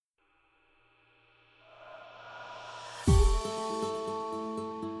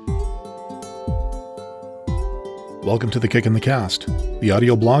Welcome to The Kick in the Cast, the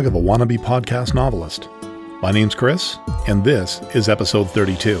audio blog of a wannabe podcast novelist. My name's Chris, and this is episode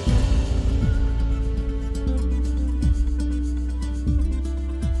 32.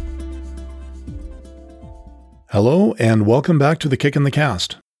 Hello, and welcome back to The Kick in the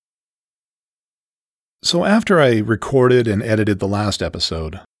Cast. So after I recorded and edited the last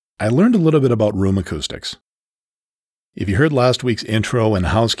episode, I learned a little bit about room acoustics. If you heard last week's intro and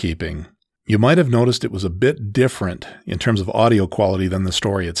housekeeping, you might have noticed it was a bit different in terms of audio quality than the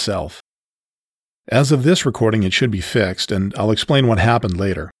story itself. As of this recording, it should be fixed, and I'll explain what happened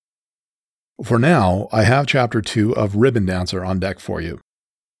later. For now, I have Chapter 2 of Ribbon Dancer on deck for you.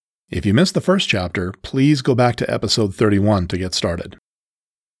 If you missed the first chapter, please go back to episode 31 to get started.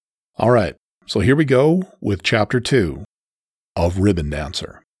 Alright, so here we go with Chapter 2 of Ribbon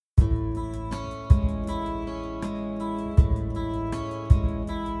Dancer.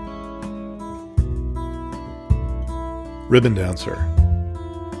 Ribbon Dancer,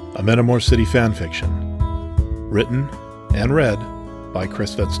 a Metamor City fanfiction, written and read by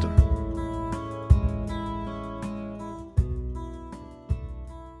Chris Fidston.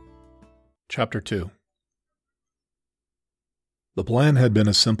 Chapter 2. The plan had been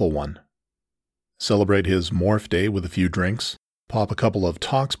a simple one. Celebrate his morph day with a few drinks, pop a couple of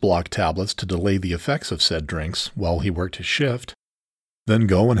Tox Block tablets to delay the effects of said drinks while he worked his shift, then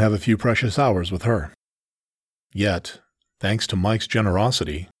go and have a few precious hours with her. Yet, thanks to Mike's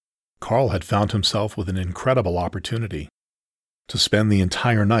generosity, Carl had found himself with an incredible opportunity to spend the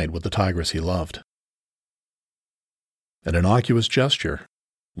entire night with the tigress he loved. An innocuous gesture,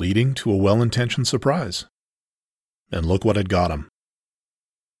 leading to a well-intentioned surprise. And look what had got him.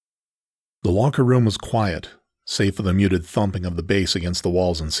 The locker room was quiet, save for the muted thumping of the bass against the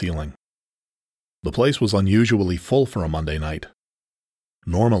walls and ceiling. The place was unusually full for a Monday night.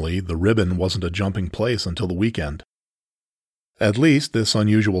 Normally, the Ribbon wasn't a jumping place until the weekend. At least this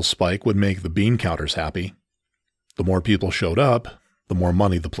unusual spike would make the bean counters happy. The more people showed up, the more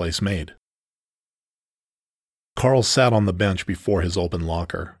money the place made. Carl sat on the bench before his open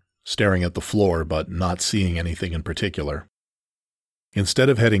locker, staring at the floor but not seeing anything in particular. Instead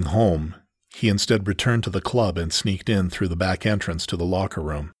of heading home, he instead returned to the club and sneaked in through the back entrance to the locker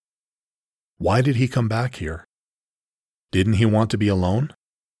room. Why did he come back here? Didn't he want to be alone?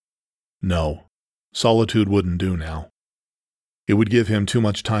 No, solitude wouldn't do now. It would give him too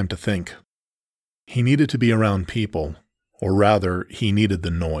much time to think. He needed to be around people, or rather, he needed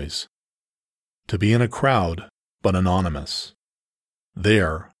the noise. To be in a crowd, but anonymous.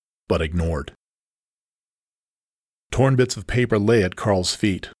 There, but ignored. Torn bits of paper lay at Carl's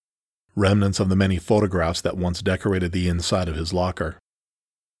feet, remnants of the many photographs that once decorated the inside of his locker.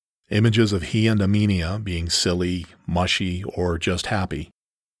 Images of he and Amenia being silly, mushy, or just happy.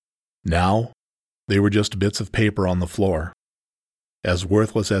 Now, they were just bits of paper on the floor, as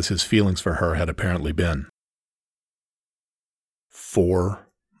worthless as his feelings for her had apparently been. 4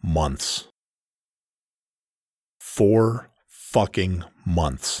 months. 4 fucking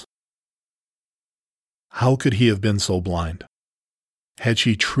months. How could he have been so blind? Had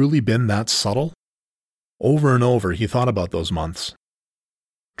she truly been that subtle? Over and over he thought about those months.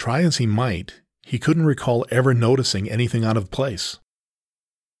 Try as he might, he couldn't recall ever noticing anything out of place.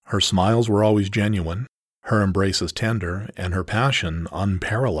 Her smiles were always genuine, her embraces tender, and her passion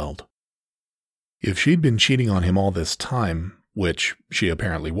unparalleled. If she'd been cheating on him all this time, which she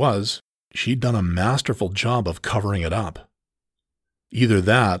apparently was, she'd done a masterful job of covering it up. Either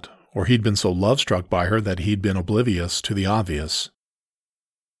that, or he'd been so love-struck by her that he'd been oblivious to the obvious.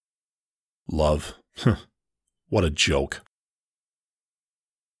 Love. What a joke.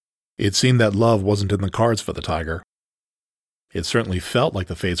 It seemed that love wasn't in the cards for the tiger. It certainly felt like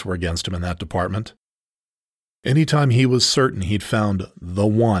the fates were against him in that department. Anytime he was certain he'd found the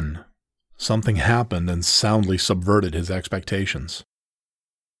one, something happened and soundly subverted his expectations.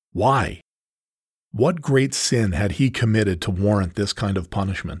 Why? What great sin had he committed to warrant this kind of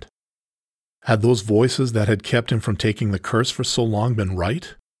punishment? Had those voices that had kept him from taking the curse for so long been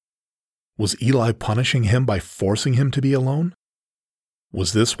right? Was Eli punishing him by forcing him to be alone?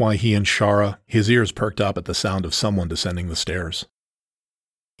 Was this why he and Shara, his ears perked up at the sound of someone descending the stairs?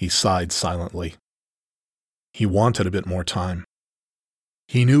 He sighed silently. He wanted a bit more time.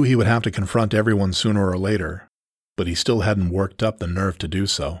 He knew he would have to confront everyone sooner or later, but he still hadn't worked up the nerve to do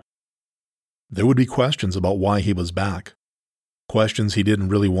so. There would be questions about why he was back, questions he didn't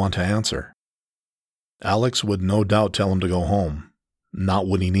really want to answer. Alex would no doubt tell him to go home, not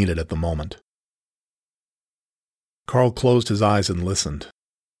what he needed at the moment. Carl closed his eyes and listened.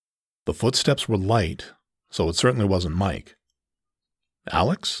 The footsteps were light, so it certainly wasn't Mike.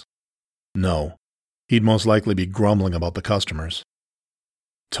 Alex? No, He'd most likely be grumbling about the customers.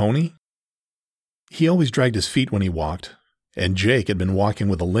 Tony? He always dragged his feet when he walked, and Jake had been walking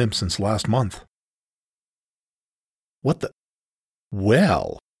with a limp since last month. What the?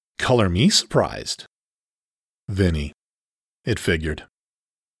 Well, color me surprised. Vinny. It figured.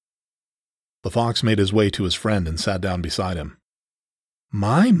 The fox made his way to his friend and sat down beside him.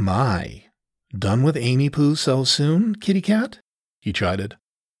 My. Done with Amy Poo so soon, kitty cat? He chided.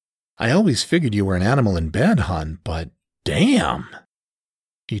 I always figured you were an animal in bed, hon, but damn!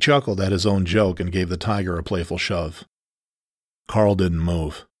 He chuckled at his own joke and gave the tiger a playful shove. Carl didn't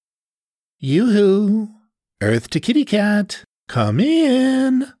move. Yoo-hoo! Earth to kitty cat! Come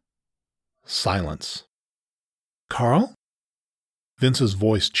in! Silence. Carl? Vince's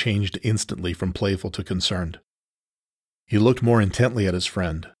voice changed instantly from playful to concerned. He looked more intently at his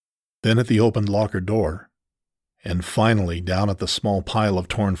friend, then at the opened locker door, and finally down at the small pile of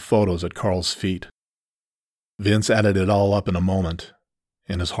torn photos at Carl's feet. Vince added it all up in a moment,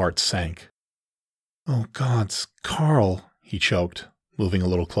 and his heart sank. Oh, gods, Carl, he choked, moving a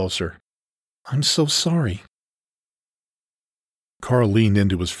little closer. I'm so sorry. Carl leaned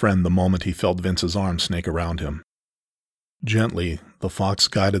into his friend the moment he felt Vince's arm snake around him. Gently, the fox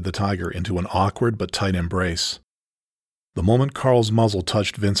guided the tiger into an awkward but tight embrace. The moment Carl's muzzle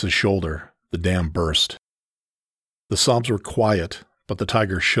touched Vince's shoulder, the dam burst. The sobs were quiet, but the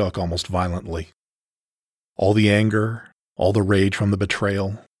tiger shook almost violently. All the anger, all the rage from the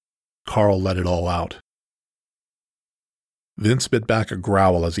betrayal, Carl let it all out. Vince bit back a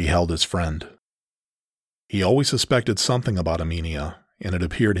growl as he held his friend. He always suspected something about Amelia, and it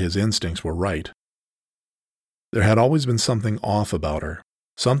appeared his instincts were right. There had always been something off about her,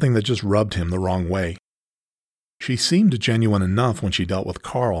 something that just rubbed him the wrong way. She seemed genuine enough when she dealt with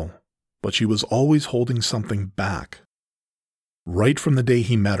Carl, but she was always holding something back. Right from the day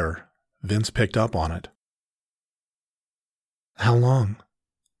he met her, Vince picked up on it. How long?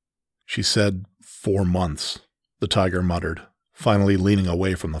 She said 4 months, the tiger muttered, finally leaning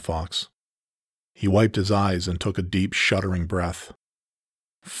away from the fox. He wiped his eyes and took a deep, shuddering breath.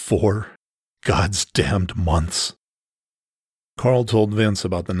 4 God's damned months. Carl told Vince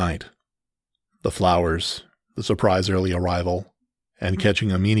about the night. The flowers, the surprise early arrival, and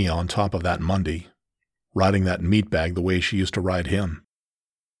catching Amelia on top of that Monday, riding that meat bag the way she used to ride him.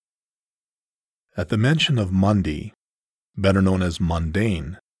 At the mention of Monday, better known as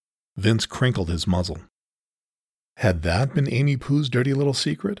Mundane, Vince crinkled his muzzle. Had that been Amy Poo's dirty little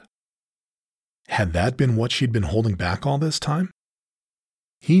secret? Had that been what she'd been holding back all this time?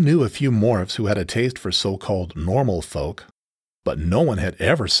 He knew a few morphs who had a taste for so-called normal folk, but no one had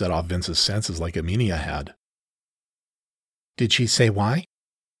ever set off Vince's senses like Amelia had. Did she say why?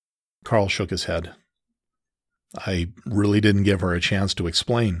 Carl shook his head. I really didn't give her a chance to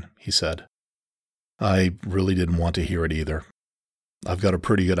explain, he said. I really didn't want to hear it either. I've got a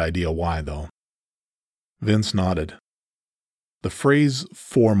pretty good idea why, though. Vince nodded. The phrase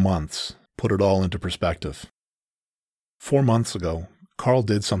 4 months put it all into perspective. 4 months ago, Carl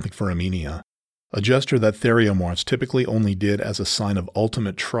did something for Amelia, a gesture that theriomorphs typically only did as a sign of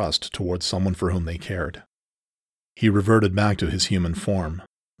ultimate trust towards someone for whom they cared. He reverted back to his human form,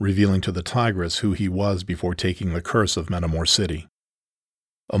 revealing to the tigress who he was before taking the curse of Metamor City.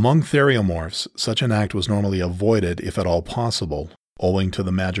 Among theriomorphs, such an act was normally avoided if at all possible, owing to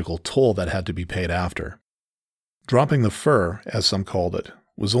the magical toll that had to be paid after. Dropping the fur, as some called it,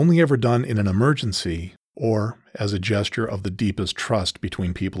 was only ever done in an emergency or as a gesture of the deepest trust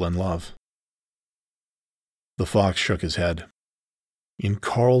between people in love. The fox shook his head. In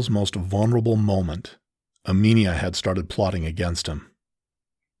Carl's most vulnerable moment, Amelia had started plotting against him.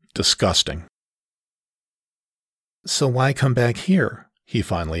 Disgusting. So why come back here? He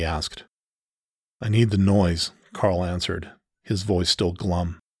finally asked. I need the noise, Carl answered, his voice still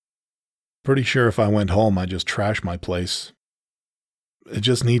glum. Pretty sure if I went home I'd just trash my place. It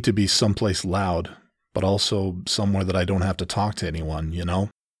just need to be someplace loud, but also somewhere that I don't have to talk to anyone, you know?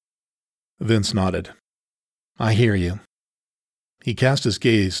 Vince nodded. I hear you. He cast his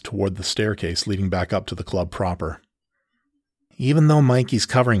gaze toward the staircase leading back up to the club proper. Even though Mikey's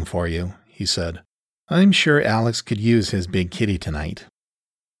covering for you, he said, I'm sure Alex could use his big kitty tonight.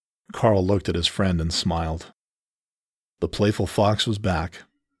 Carl looked at his friend and smiled. The playful fox was back,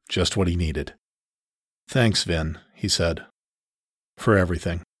 just what he needed. Thanks, Vin, he said. For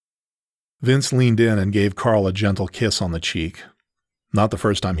everything. Vince leaned in and gave Carl a gentle kiss on the cheek. Not the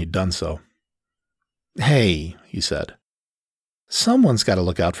first time he'd done so. Hey, he said. Someone's got to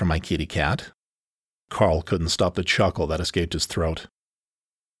look out for my kitty cat. Carl couldn't stop the chuckle that escaped his throat.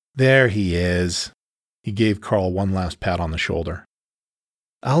 There he is. He gave Carl one last pat on the shoulder.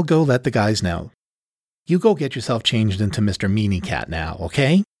 I'll go let the guys know. You go get yourself changed into Mr. Meanie Cat now,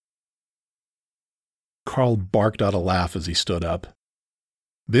 okay? Carl barked out a laugh as he stood up.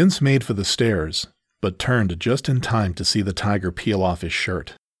 Vince made for the stairs, but turned just in time to see the tiger peel off his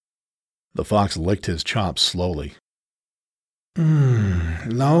shirt. The fox licked his chops slowly.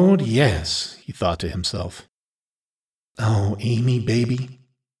 Lord, yes, he thought to himself. Oh, Amy, baby,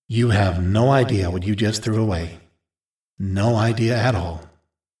 you have no idea what you just threw away. No idea at all.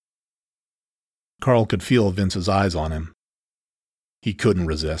 Carl could feel Vince's eyes on him. He couldn't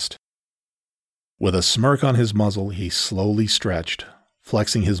resist. With a smirk on his muzzle, he slowly stretched,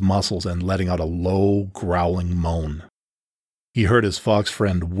 flexing his muscles and letting out a low, growling moan. He heard his fox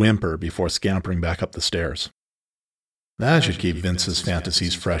friend whimper before scampering back up the stairs. That should keep Vince's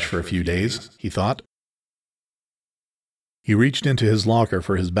fantasies fresh for a few days, he thought. He reached into his locker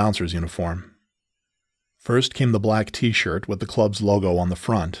for his bouncer's uniform. First came the black t-shirt with the club's logo on the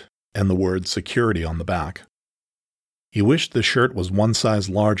front and the word security on the back. He wished the shirt was one size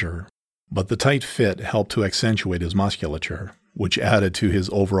larger, but the tight fit helped to accentuate his musculature, which added to his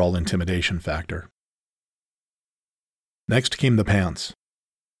overall intimidation factor. Next came the pants.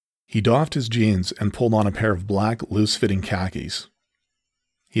 He doffed his jeans and pulled on a pair of black, loose-fitting khakis.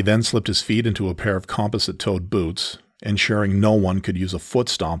 He then slipped his feet into a pair of composite-toed boots, ensuring no one could use a foot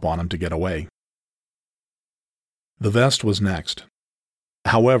stomp on him to get away. The vest was next.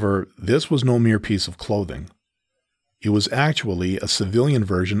 However, this was no mere piece of clothing. It was actually a civilian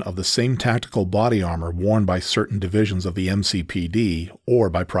version of the same tactical body armor worn by certain divisions of the MCPD or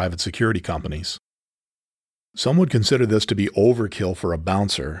by private security companies. Some would consider this to be overkill for a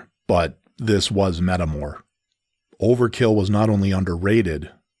bouncer, but this was Metamor. Overkill was not only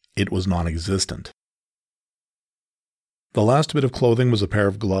underrated, it was non-existent. The last bit of clothing was a pair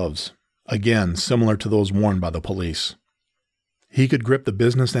of gloves, again similar to those worn by the police. He could grip the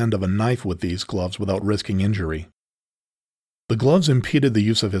business end of a knife with these gloves without risking injury. The gloves impeded the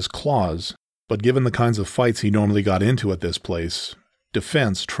use of his claws, but given the kinds of fights he normally got into at this place,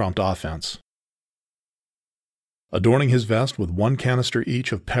 defense trumped offense. Adorning his vest with one canister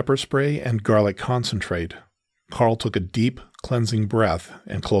each of pepper spray and garlic concentrate, Carl took a deep, cleansing breath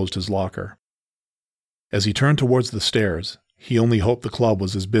and closed his locker. As he turned towards the stairs, he only hoped the club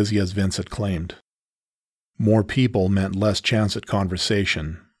was as busy as Vince had claimed. More people meant less chance at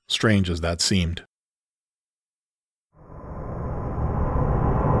conversation, strange as that seemed.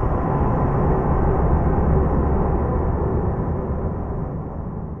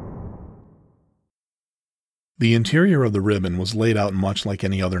 The interior of the Ribbon was laid out much like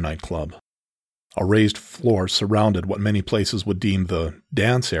any other nightclub. A raised floor surrounded what many places would deem the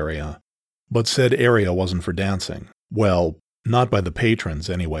dance area, but said area wasn't for dancing. Well, not by the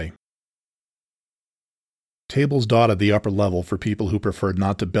patrons, anyway. Tables dotted the upper level for people who preferred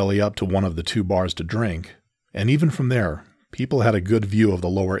not to belly up to one of the two bars to drink, and even from there, people had a good view of the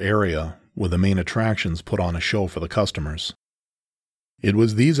lower area, with the main attractions put on a show for the customers. It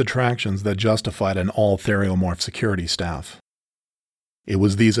was these attractions that justified an all-Theriomorph security staff. It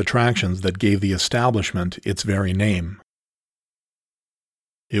was these attractions that gave the establishment its very name.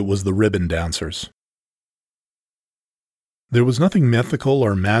 It was the Ribbon Dancers. There was nothing mythical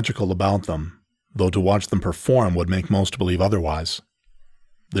or magical about them, though to watch them perform would make most believe otherwise.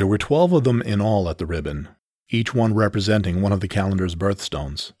 There were 12 of them in all at the Ribbon, each one representing one of the calendar's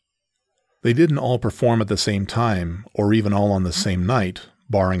birthstones. They didn't all perform at the same time, or even all on the same night,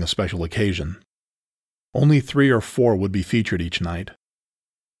 barring a special occasion. Only 3 or 4 would be featured each night.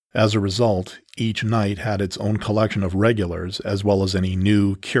 As a result, each night had its own collection of regulars, as well as any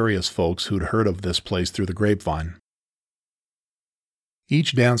new, curious folks who'd heard of this place through the grapevine.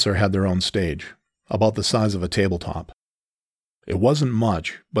 Each dancer had their own stage, about the size of a tabletop. It wasn't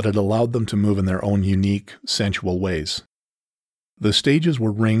much, but it allowed them to move in their own unique, sensual ways. The stages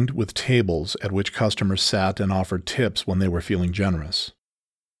were ringed with tables at which customers sat and offered tips when they were feeling generous.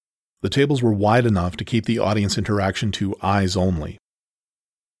 The tables were wide enough to keep the audience interaction to eyes only.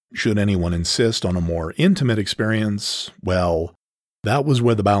 Should anyone insist on a more intimate experience, well, that was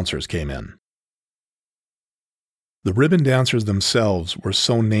where the bouncers came in. The ribbon dancers themselves were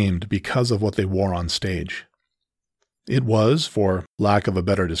so named because of what they wore on stage. It was, for lack of a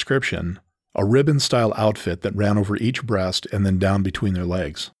better description, a ribbon-style outfit that ran over each breast and then down between their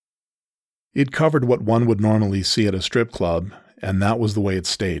legs. It covered what one would normally see at a strip club, and that was the way it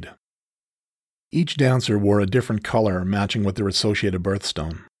stayed. Each dancer wore a different color matching with their associated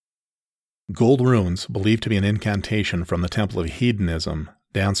birthstone. Gold runes, believed to be an incantation from the Temple of Hedonism,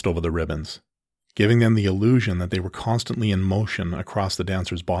 danced over the ribbons, giving them the illusion that they were constantly in motion across the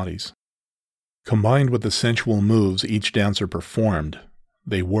dancers' bodies. Combined with the sensual moves each dancer performed,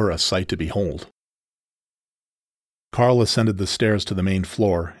 they were a sight to behold. Carl ascended the stairs to the main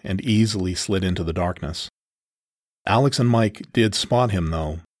floor and easily slid into the darkness. Alex and Mike did spot him,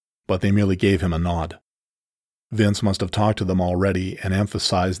 though, but they merely gave him a nod. Vince must have talked to them already and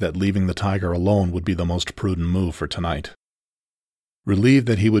emphasized that leaving the tiger alone would be the most prudent move for tonight. Relieved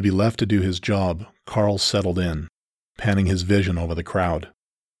that he would be left to do his job, Carl settled in, panning his vision over the crowd.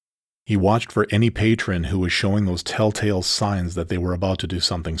 He watched for any patron who was showing those telltale signs that they were about to do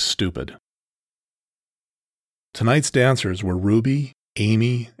something stupid. Tonight's dancers were Ruby,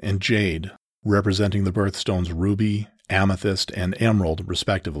 Amy, and Jade, representing the birthstones Ruby, Amethyst, and Emerald,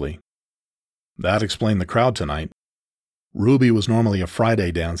 respectively. That explained the crowd tonight. Ruby was normally a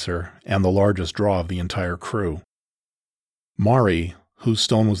Friday dancer and the largest draw of the entire crew. Mari, whose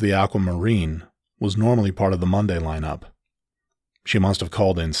stone was the aquamarine, was normally part of the Monday lineup. She must have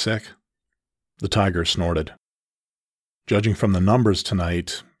called in sick. The tiger snorted. Judging from the numbers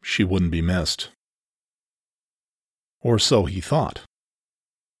tonight, she wouldn't be missed. Or so he thought.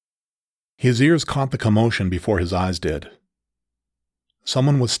 His ears caught the commotion before his eyes did.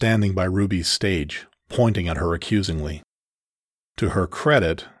 Someone was standing by Ruby's stage, pointing at her accusingly. To her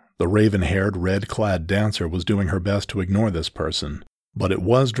credit, the raven-haired, red-clad dancer was doing her best to ignore this person, but it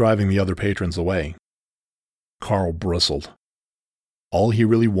was driving the other patrons away. Carl bristled. All he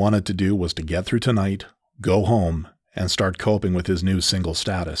really wanted to do was to get through tonight, go home, and start coping with his new single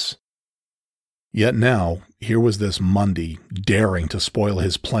status. Yet now, here was this Mundy daring to spoil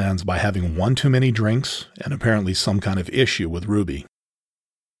his plans by having one too many drinks and apparently some kind of issue with Ruby.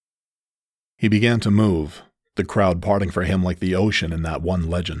 He began to move, the crowd parting for him like the ocean in that one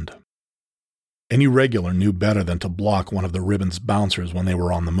legend. Any regular knew better than to block one of the ribbon's bouncers when they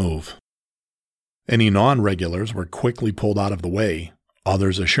were on the move. Any non-regulars were quickly pulled out of the way,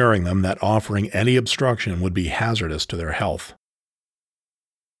 others assuring them that offering any obstruction would be hazardous to their health.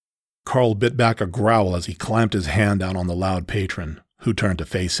 Carl bit back a growl as he clamped his hand down on the loud patron, who turned to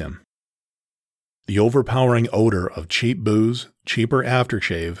face him. The overpowering odor of cheap booze, cheaper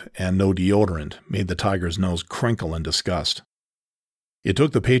aftershave, and no deodorant made the tiger's nose crinkle in disgust. It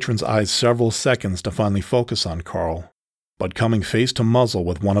took the patron's eyes several seconds to finally focus on Carl, but coming face to muzzle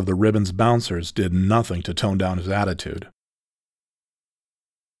with one of the ribbon's bouncers did nothing to tone down his attitude.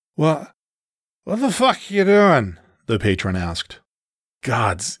 What the fuck you doing? The patron asked.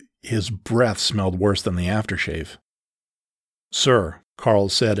 Gods, his breath smelled worse than the aftershave. Sir, Carl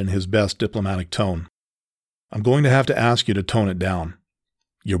said in his best diplomatic tone, I'm going to have to ask you to tone it down.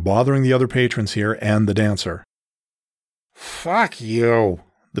 You're bothering the other patrons here and the dancer. Fuck you,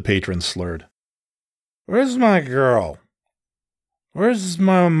 the patron slurred. Where's my girl? Where's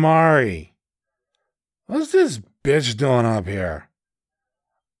my Mari? What's this bitch doing up here?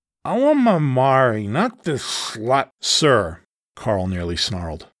 I want my Mari, not this slut. Sir, Carl nearly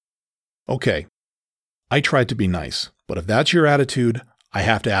snarled. Okay, I tried to be nice, but if that's your attitude, I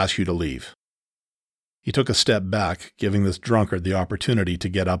have to ask you to leave. He took a step back, giving this drunkard the opportunity to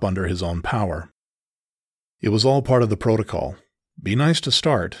get up under his own power. It was all part of the protocol. Be nice to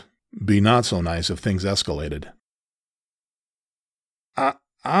start, be not so nice if things escalated.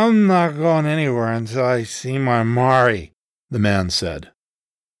 I'm not going anywhere until I see my Mari, the man said.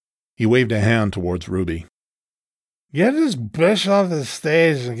 He waved a hand towards Ruby. Get this bitch off the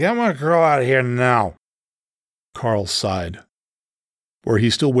stage and get my girl out of here now. Carl sighed. Were he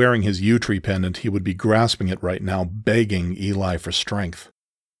still wearing his yew-tree pendant, he would be grasping it right now, begging Eli for strength.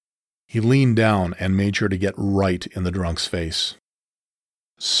 He leaned down and made sure to get right in the drunk's face.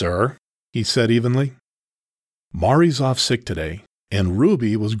 Sir, he said evenly, Mari's off sick today, and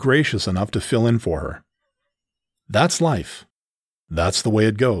Ruby was gracious enough to fill in for her. That's life. That's the way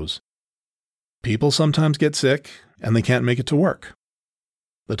it goes. People sometimes get sick, and they can't make it to work.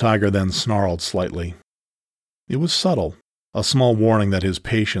 The tiger then snarled slightly. It was subtle, a small warning that his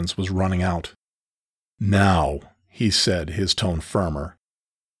patience was running out. Now, he said, his tone firmer.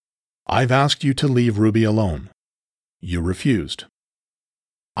 I've asked you to leave Ruby alone. You refused.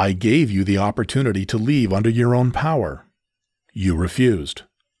 I gave you the opportunity to leave under your own power. You refused.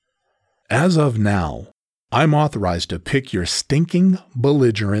 As of now, I'm authorized to pick your stinking,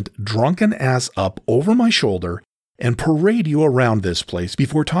 belligerent, drunken ass up over my shoulder and parade you around this place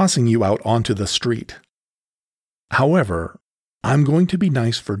before tossing you out onto the street. However, I'm going to be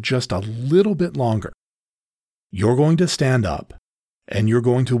nice for just a little bit longer. You're going to stand up, and you're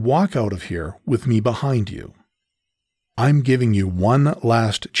going to walk out of here with me behind you. I'm giving you one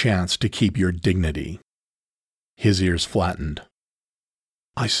last chance to keep your dignity. His ears flattened.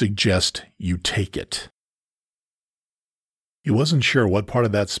 I suggest you take it. He wasn't sure what part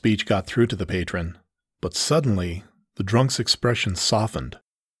of that speech got through to the patron, but suddenly the drunk's expression softened.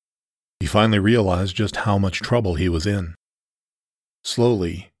 He finally realized just how much trouble he was in.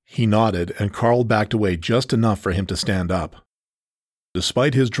 Slowly, he nodded and Carl backed away just enough for him to stand up.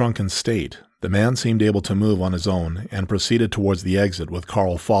 Despite his drunken state, the man seemed able to move on his own and proceeded towards the exit with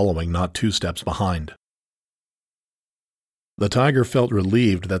Carl following not 2 steps behind. The tiger felt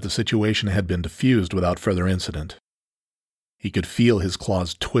relieved that the situation had been diffused without further incident. He could feel his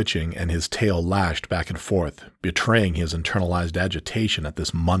claws twitching and his tail lashed back and forth, betraying his internalized agitation at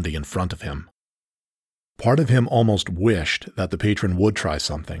this Monday in front of him. Part of him almost wished that the patron would try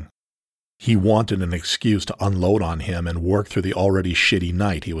something. He wanted an excuse to unload on him and work through the already shitty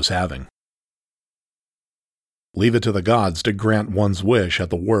night he was having. Leave it to the gods to grant one's wish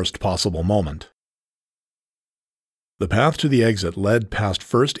at the worst possible moment. The path to the exit led past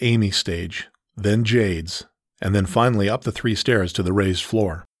first Amy's stage, then Jade's, and then finally up the 3 stairs to the raised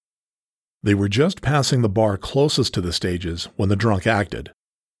floor. They were just passing the bar closest to the stages when the drunk acted.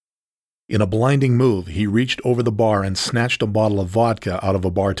 In a blinding move, he reached over the bar and snatched a bottle of vodka out of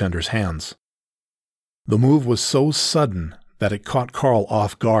a bartender's hands. The move was so sudden that it caught Carl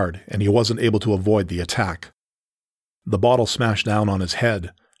off guard and he wasn't able to avoid the attack. The bottle smashed down on his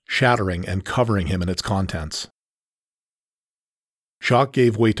head, shattering and covering him in its contents. Shock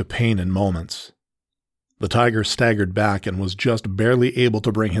gave way to pain in moments. The tiger staggered back and was just barely able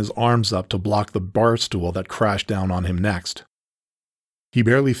to bring his arms up to block the bar stool that crashed down on him next. He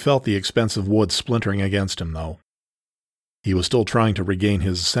barely felt the expensive wood splintering against him, though. He was still trying to regain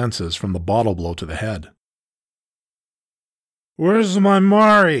his senses from the bottle blow to the head. "Where's my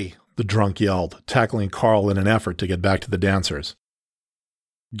Mari?" the drunk yelled, tackling Carl in an effort to get back to the dancers.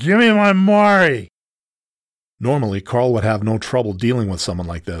 "Give me my Mari!" Normally, Carl would have no trouble dealing with someone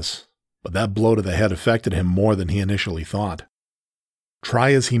like this, but that blow to the head affected him more than he initially thought.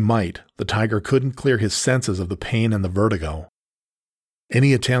 Try as he might, the tiger couldn't clear his senses of the pain and the vertigo.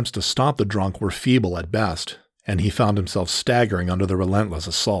 Any attempts to stop the drunk were feeble at best, and he found himself staggering under the relentless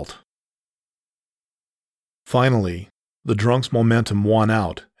assault. Finally, the drunk's momentum won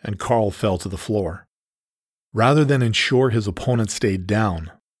out, and Carl fell to the floor. Rather than ensure his opponent stayed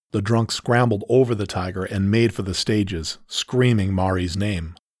down, the drunk scrambled over the tiger and made for the stages, screaming Mari's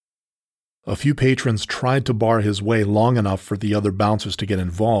name. A few patrons tried to bar his way long enough for the other bouncers to get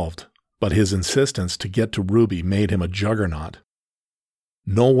involved, but his insistence to get to Ruby made him a juggernaut.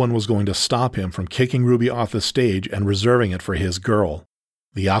 No one was going to stop him from kicking Ruby off the stage and reserving it for his girl,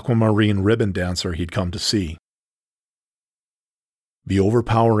 the aquamarine ribbon dancer he'd come to see. The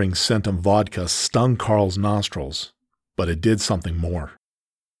overpowering scent of vodka stung Carl's nostrils, but it did something more.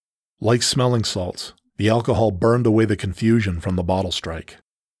 Like smelling salts, the alcohol burned away the confusion from the bottle strike.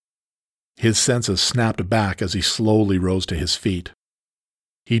 His senses snapped back as he slowly rose to his feet.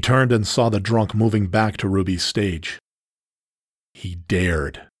 He turned and saw the drunk moving back to Ruby's stage. He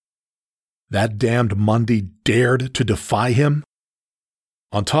dared. That damned Monday dared to defy him?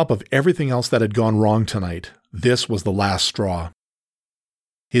 On top of everything else that had gone wrong tonight, this was the last straw.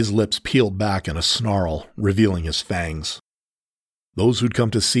 His lips peeled back in a snarl, revealing his fangs. Those who'd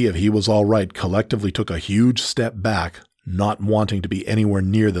come to see if he was all right collectively took a huge step back, not wanting to be anywhere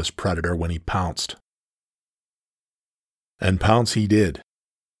near this predator when he pounced. And pounce he did.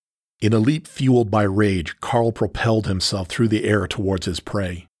 In a leap fueled by rage, Carl propelled himself through the air towards his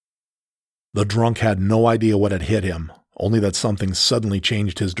prey. The drunk had no idea what had hit him, only that something suddenly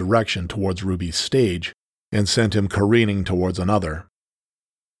changed his direction towards Ruby's stage and sent him careening towards another.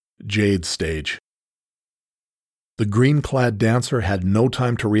 Jade's stage. The green-clad dancer had no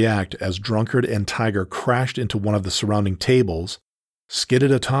time to react as Drunkard and Tiger crashed into one of the surrounding tables,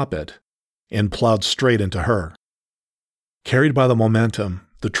 skidded atop it, and plowed straight into her. Carried by the momentum,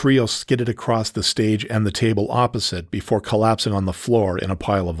 the trio skidded across the stage and the table opposite before collapsing on the floor in a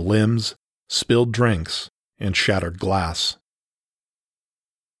pile of limbs, spilled drinks, and shattered glass.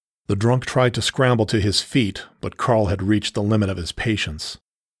 The drunk tried to scramble to his feet, but Carl had reached the limit of his patience.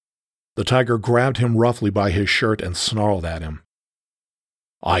 The tiger grabbed him roughly by his shirt and snarled at him.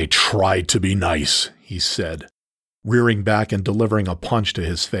 "I tried to be nice," he said, rearing back and delivering a punch to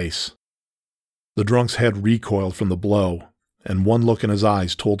his face. The drunk's head recoiled from the blow, and one look in his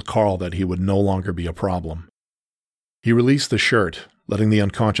eyes told Carl that he would no longer be a problem. He released the shirt, letting the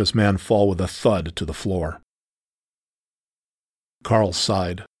unconscious man fall with a thud to the floor. Carl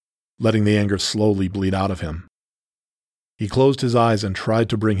sighed, letting the anger slowly bleed out of him. He closed his eyes and tried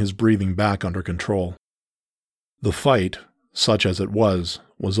to bring his breathing back under control. The fight, such as it was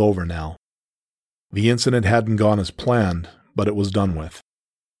over now. The incident hadn't gone as planned, but it was done with.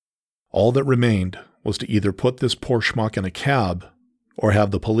 All that remained was to either put this poor schmuck in a cab or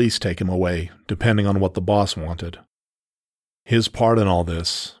have the police take him away, depending on what the boss wanted. His part in all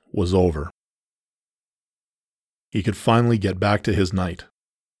this was over. He could finally get back to his night.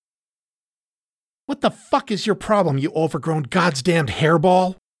 "What the fuck is your problem, you overgrown goddamned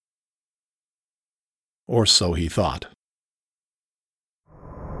hairball?" Or so he thought.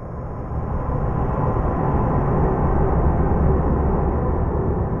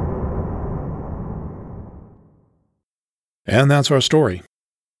 And that's our story.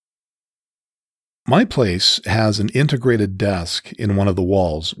 My place has an integrated desk in one of the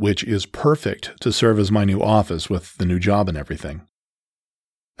walls, which is perfect to serve as my new office with the new job and everything.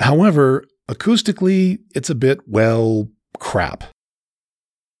 However, acoustically, it's a bit, well, crap.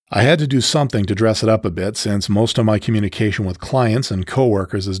 I had to do something to dress it up a bit since most of my communication with clients and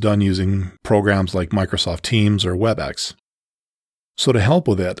coworkers is done using programs like Microsoft Teams or WebEx. So to help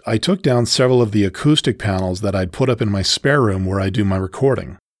with it, I took down several of the acoustic panels that I'd put up in my spare room where I do my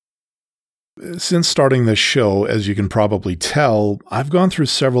recording. Since starting this show, as you can probably tell, I've gone through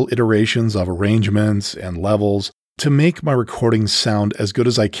several iterations of arrangements and levels to make my recordings sound as good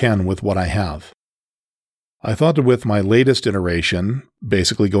as I can with what I have. I thought that with my latest iteration,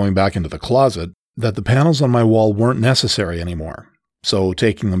 basically going back into the closet, that the panels on my wall weren't necessary anymore, so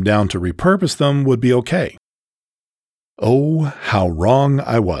taking them down to repurpose them would be okay. Oh, how wrong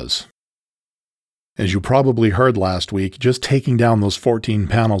I was. As you probably heard last week, just taking down those 14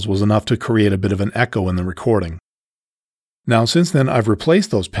 panels was enough to create a bit of an echo in the recording. Now, since then, I've replaced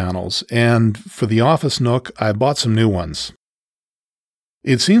those panels, and for the office nook, I bought some new ones.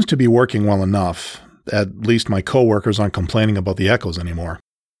 It seems to be working well enough. At least my coworkers aren't complaining about the echoes anymore.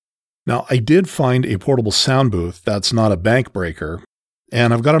 Now, I did find a portable sound booth that's not a bank breaker,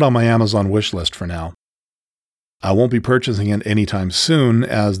 and I've got it on my Amazon wish list for now. I won't be purchasing it anytime soon,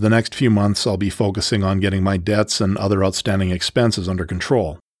 as the next few months I'll be focusing on getting my debts and other outstanding expenses under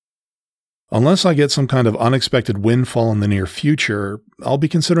control. Unless I get some kind of unexpected windfall in the near future, I'll be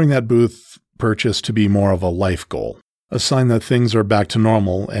considering that booth purchase to be more of a life goal, a sign that things are back to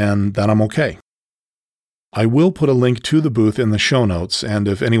normal and that I'm okay. I will put a link to the booth in the show notes, and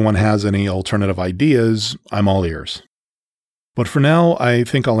if anyone has any alternative ideas, I'm all ears. But for now, I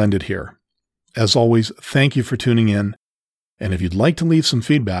think I'll end it here. As always, thank you for tuning in, and if you'd like to leave some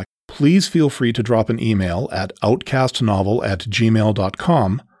feedback, please feel free to drop an email at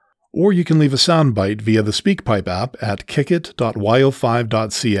outcastnovel@gmail.com, or you can leave a soundbite via the SpeakPipe app at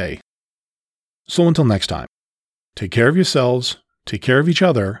kickit.yo5.ca. So until next time, take care of yourselves, take care of each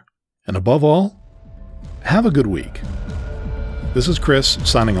other, and above all, have a good week. This is Chris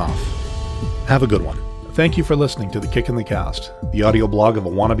signing off. Have a good one. Thank you for listening to The Kick in the Cast, the audio blog of a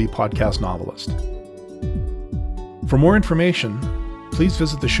wannabe podcast novelist. For more information, please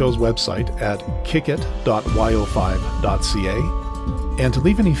visit the show's website at kickit.yo5.ca, and to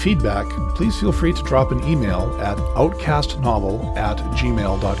leave any feedback, please feel free to drop an email at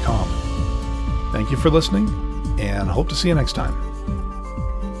outcastnovel@gmail.com. Thank you for listening, and hope to see you next time.